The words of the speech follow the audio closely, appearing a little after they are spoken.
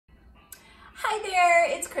Hi there,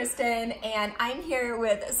 it's Kristen, and I'm here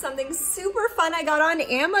with something super fun I got on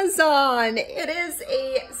Amazon. It is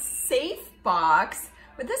a safe box,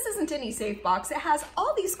 but this isn't any safe box. It has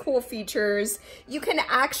all these cool features. You can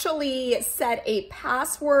actually set a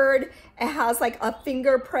password. It has like a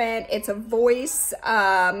fingerprint. It's a voice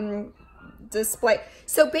display.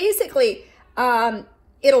 So basically,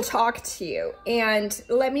 it'll talk to you. And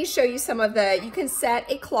let me show you some of you can set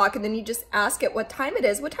a clock and then you just ask it what time it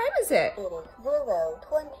is. What time is it? It is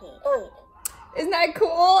 0:28. Isn't that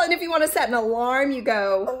cool? And if you want to set an alarm, you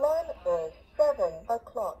go. Alarm is 7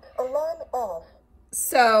 o'clock. Alarm off.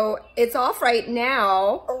 So it's off right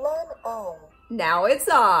now. Alarm on. Now it's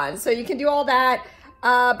on. So you can do all that. But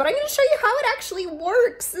I'm going to show you how it actually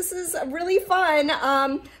works. This is really fun.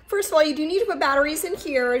 First of all, you do need to put batteries in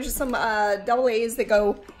here, just some AA's that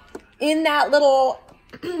go in that little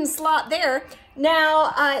slot there.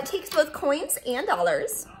 Now, it takes both coins and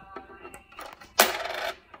dollars.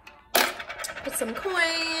 Put some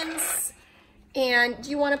coins. And do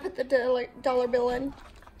you want to put the dollar bill in?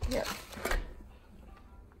 Yep.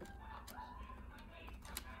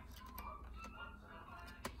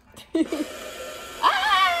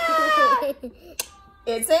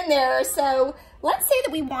 It's in there. So let's say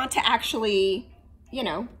that we want to actually, you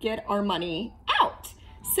know, get our money out.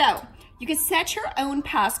 So you can set your own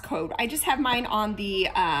passcode. I just have mine on the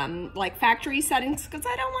like factory settings because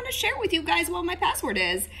I don't want to share with you guys what my password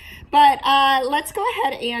is. But let's go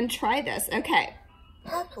ahead and try this. Okay.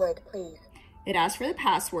 Password, please. It asks for the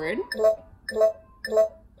password.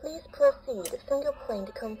 Please proceed.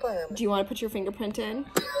 Fingerprint confirmed. Do you want to put your fingerprint in?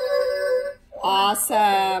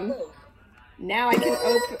 Awesome. Now I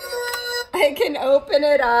can open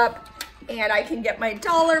it up and I can get my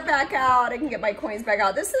dollar back out. I can get my coins back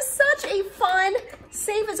out. This is such a fun,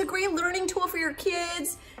 safe, it's a great learning tool for your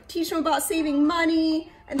kids. Teach them about saving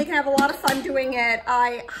money and they can have a lot of fun doing it.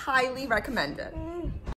 I highly recommend it.